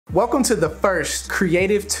Welcome to the first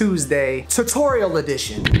Creative Tuesday tutorial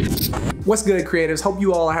edition. What's good, creatives? Hope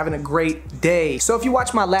you all are having a great day. So if you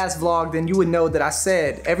watched my last vlog, then you would know that I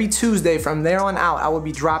said every Tuesday from there on out, I will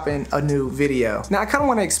be dropping a new video. Now I kind of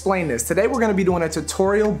want to explain this. Today we're going to be doing a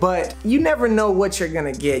tutorial, but you never know what you're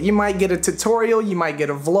going to get. You might get a tutorial, you might get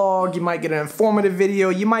a vlog, you might get an informative video,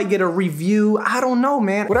 you might get a review. I don't know,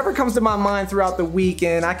 man. Whatever comes to my mind throughout the week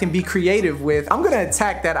and I can be creative with, I'm going to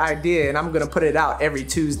attack that idea and I'm going to put it out every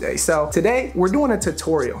Tuesday. So today we're doing a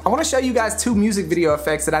tutorial. I want to show you guys two music video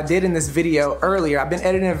effects that I did in this video earlier. I've been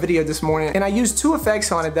editing a video this morning and I used two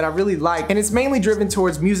effects on it that I really like, and it's mainly driven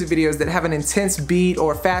towards music videos that have an intense beat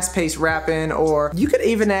or fast-paced rapping, or you could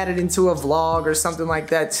even add it into a vlog or something like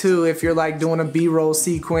that too if you're like doing a B-roll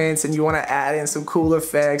sequence and you want to add in some cool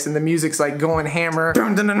effects and the music's like going hammer.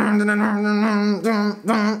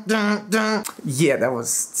 Yeah, that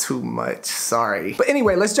was too much, sorry. But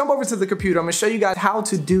anyway, let's jump over to the computer. I'm gonna show you guys how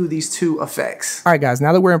to do these two effects. All right guys,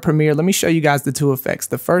 now that we're in Premiere, let me show you guys the two effects.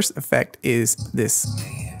 The first effect is this,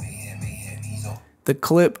 the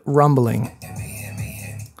clip rumbling.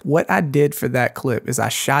 What I did for that clip is I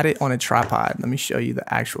shot it on a tripod. Let me show you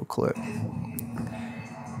the actual clip.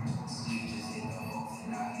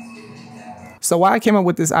 So why I came up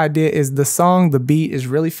with this idea is the song, the beat is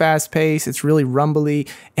really fast paced, it's really rumbly,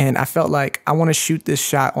 and I felt like I want to shoot this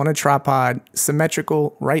shot on a tripod,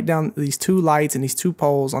 symmetrical, right down these two lights and these two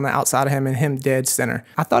poles on the outside of him and him dead center.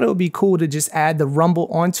 I thought it would be cool to just add the rumble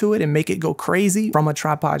onto it and make it go crazy from a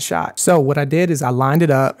tripod shot. So what I did is I lined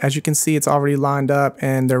it up. As you can see, it's already lined up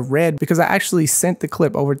and they're red because I actually sent the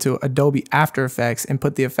clip over to Adobe After Effects and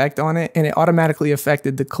put the effect on it, and it automatically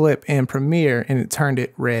affected the clip in Premiere and it turned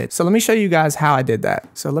it red. So let me show you guys how I did that.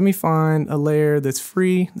 So let me find a layer that's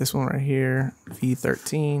free. This one right here,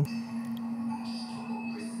 V13.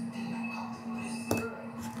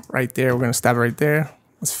 Right there, we're gonna stop right there.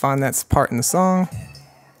 Let's find that part in the song.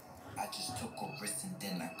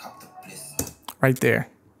 Right there.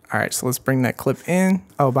 All right, so let's bring that clip in.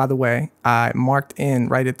 Oh, by the way, I marked in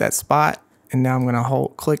right at that spot, and now I'm gonna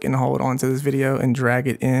click and hold onto this video and drag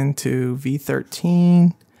it into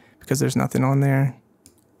V13 because there's nothing on there.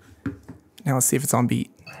 Now let's see if it's on beat.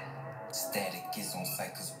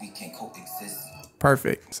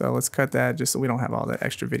 Perfect. So let's cut that just so we don't have all that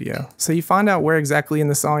extra video. So you find out where exactly in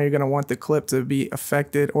the song you're going to want the clip to be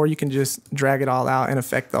affected, or you can just drag it all out and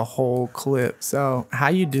affect the whole clip. So how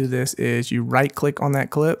you do this is you right click on that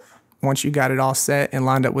clip once you got it all set and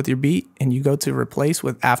lined up with your beat, and you go to replace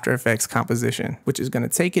with After Effects composition, which is going to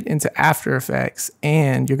take it into After Effects,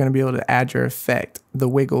 and you're going to be able to add your effect, the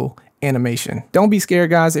wiggle animation. Don't be scared,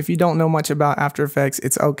 guys. If you don't know much about After Effects,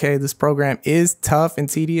 it's okay. This program is tough and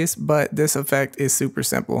tedious, but this effect is super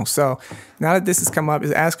simple. So now that this has come up,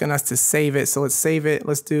 it's asking us to save it. So let's save it.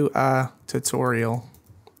 Let's do a tutorial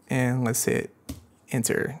and let's hit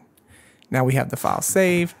enter. Now we have the file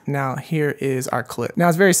saved. Now here is our clip. Now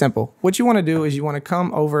it's very simple. What you want to do is you want to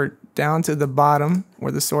come over down to the bottom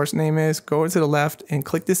where the source name is, go over to the left and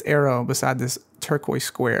click this arrow beside this turquoise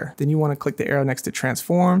square. Then you want to click the arrow next to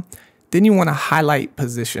transform. Then you want to highlight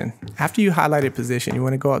position. After you highlighted position, you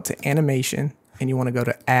want to go up to animation and you want to go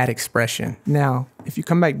to add expression. Now, if you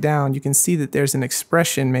come back down, you can see that there's an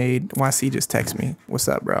expression made. YC just text me. What's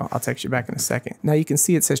up, bro? I'll text you back in a second. Now you can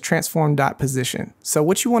see it says transform.position. So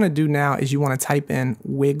what you want to do now is you want to type in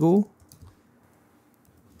wiggle,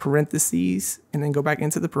 parentheses, and then go back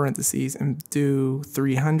into the parentheses and do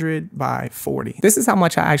 300 by 40. This is how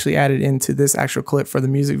much I actually added into this actual clip for the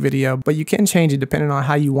music video, but you can change it depending on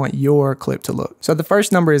how you want your clip to look. So the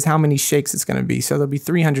first number is how many shakes it's going to be. So there'll be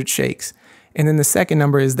 300 shakes. And then the second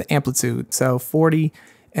number is the amplitude. So 40,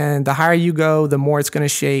 and the higher you go, the more it's going to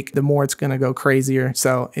shake, the more it's going to go crazier.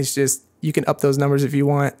 So it's just, you can up those numbers if you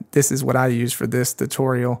want. This is what I use for this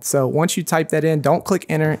tutorial. So once you type that in, don't click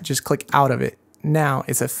enter, just click out of it. Now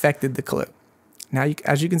it's affected the clip. Now,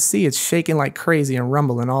 as you can see, it's shaking like crazy and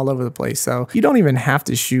rumbling all over the place. So you don't even have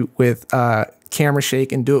to shoot with camera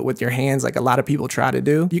shake and do it with your hands like a lot of people try to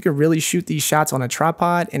do. You can really shoot these shots on a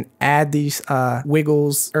tripod and add these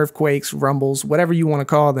wiggles, earthquakes, rumbles, whatever you want to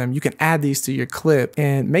call them. You can add these to your clip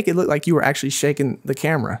and make it look like you were actually shaking the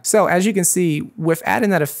camera. So as you can see, with adding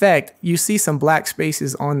that effect, you see some black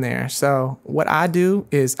spaces on there. So what I do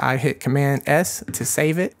is I hit Command S to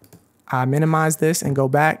save it. I minimize this and go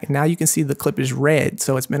back, and now you can see the clip is red,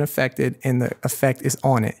 so it's been affected and the effect is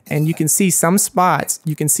on it. And you can see some spots,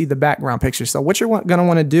 you can see the background picture. So what you're gonna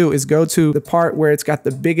wanna do is go to the part where it's got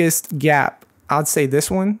the biggest gap. I'd say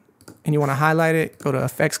this one, and you wanna highlight it, go to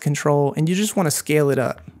Effects Control, and you just wanna scale it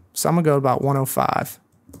up. So I'm gonna go about 105.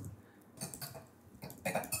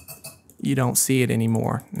 You don't see it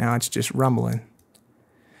anymore. Now it's just rumbling.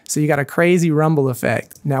 So you got a crazy rumble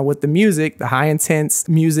effect. Now with the music, the high intense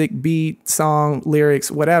music, beat, song,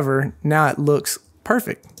 lyrics, whatever, now it looks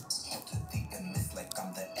perfect.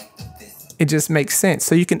 It just makes sense.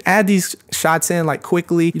 So you can add these shots in like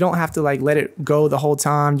quickly. You don't have to like let it go the whole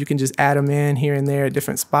time. You can just add them in here and there at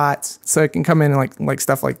different spots. So it can come in like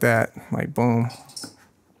stuff like that, like boom.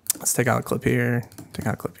 Let's take out a clip here, take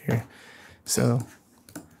out a clip here. So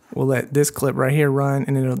we'll let this clip right here run,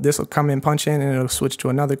 and then this will come in, punch in, and it'll switch to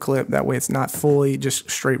another clip. That way it's not fully just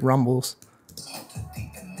straight rumbles.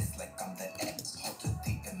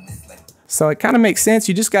 So it kind of makes sense.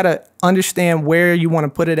 You just got to understand where you want to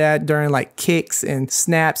put it at during like kicks and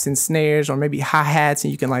snaps and snares, or maybe hi-hats,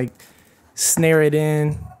 and you can like snare it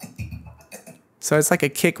in. So it's like a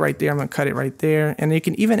kick right there. I'm going to cut it right there. And you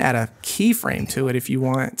can even add a keyframe to it if you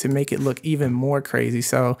want to make it look even more crazy.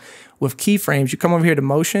 So with keyframes, you come over here to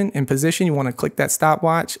motion and position. You want to click that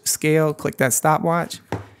stopwatch, scale, click that stopwatch.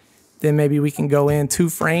 Then maybe we can go in 2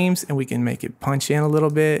 frames and we can make it punch in a little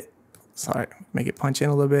bit. Sorry, make it punch in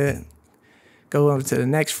a little bit. Go over to the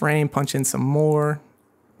next frame, punch in some more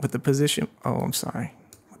with the position. Oh, I'm sorry.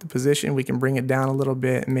 With the position, we can bring it down a little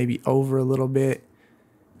bit and maybe over a little bit.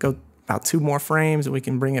 Go about 2 more frames and we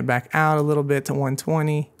can bring it back out a little bit to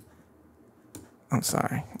 120. I'm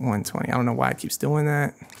sorry, 120. I don't know why it keeps doing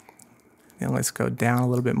that. Then let's go down a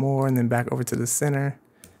little bit more and then back over to the center.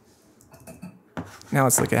 Now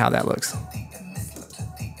let's look at how that looks.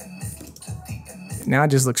 Now it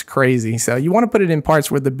just looks crazy. So you want to put it in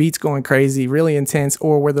parts where the beat's going crazy, really intense,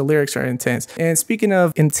 or where the lyrics are intense. And speaking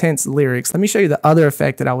of intense lyrics, let me show you the other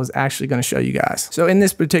effect that I was actually going to show you guys. So in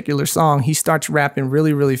this particular song, he starts rapping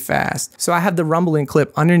really, really fast. So I have the rumbling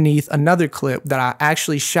clip underneath another clip that I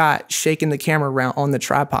actually shot shaking the camera around on the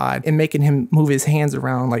tripod and making him move his hands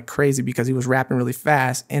around like crazy because he was rapping really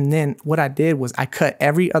fast. And then what I did was I cut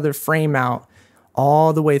every other frame out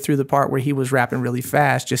all the way through the part where he was rapping really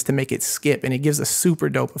fast just to make it skip, and it gives a super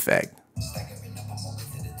dope effect.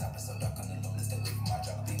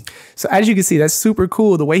 So as you can see, that's super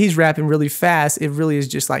cool. The way he's rapping really fast, it really is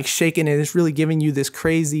just like shaking it. It's really giving you this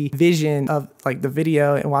crazy vision of like the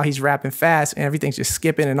video, and while he's rapping fast and everything's just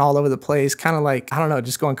skipping and all over the place, kind of like, I don't know,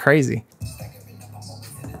 just going crazy.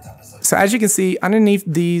 So as you can see, underneath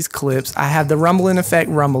these clips, I have the rumbling effect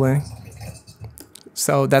rumbling.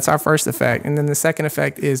 So that's our first effect. And then the second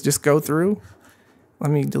effect is just go through. Let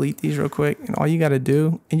me delete these real quick. And all you got to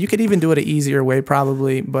do, and you could even do it an easier way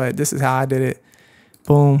probably, but this is how I did it.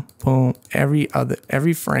 Boom, boom, every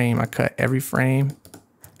frame, I cut every frame,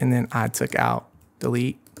 and then I took out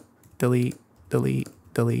delete, delete, delete,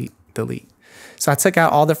 delete, delete. So I took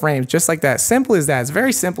out all the frames just like that. Simple as that. It's a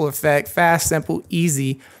very simple effect, fast, simple,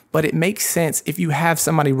 easy. But it makes sense if you have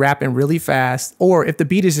somebody rapping really fast or if the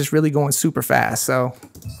beat is just really going super fast. So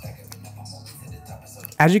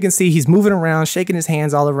as you can see, he's moving around, shaking his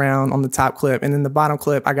hands all around on the top clip. And then the bottom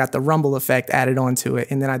clip, I got the rumble effect added onto it.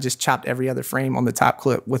 And then I just chopped every other frame on the top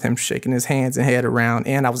clip with him shaking his hands and head around.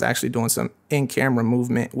 And I was actually doing some in-camera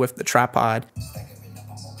movement with the tripod.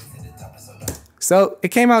 So it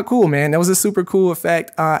came out cool, man. That was a super cool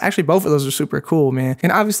effect. Actually, both of those are super cool, man.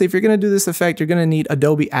 And obviously, if you're going to do this effect, you're going to need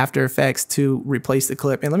Adobe After Effects to replace the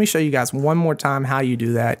clip. And let me show you guys one more time how you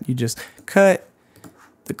do that. You just cut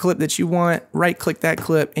the clip that you want, right click that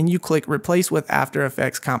clip, and you click Replace with After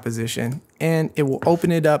Effects Composition. And it will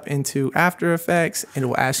open it up into After Effects. And it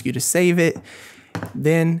will ask you to save it.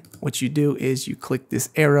 Then what you do is you click this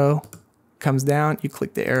arrow. Comes down, you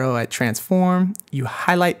click the arrow at transform, you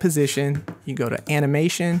highlight position, you go to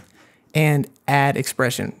animation and add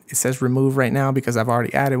expression. It says remove right now because I've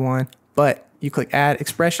already added one, but you click add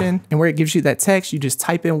expression, and where it gives you that text, you just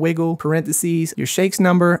type in wiggle, parentheses, your shakes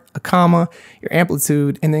number, a comma, your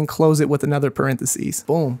amplitude, and then close it with another parentheses.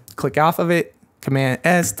 Boom, click off of it, Command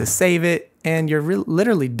S to save it, and you're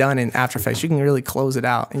literally done in After Effects. You can really close it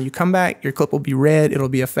out, and you come back, your clip will be red, it'll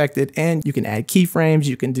be affected, and you can add keyframes,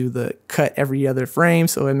 you can do the cut every other frame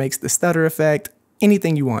so it makes the stutter effect.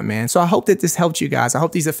 Anything you want, man. So I hope that this helped you guys. I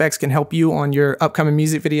hope these effects can help you on your upcoming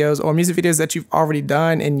music videos or music videos that you've already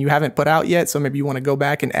done and you haven't put out yet. So maybe you want to go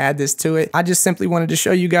back and add this to it. I just simply wanted to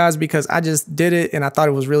show you guys because I just did it and I thought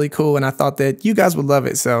it was really cool and I thought that you guys would love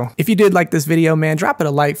it. So if you did like this video, man, drop it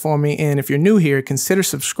a like for me. And if you're new here, consider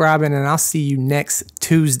subscribing, and I'll see you next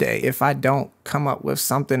Tuesday if I don't come up with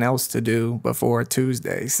something else to do before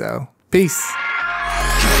Tuesday. So peace.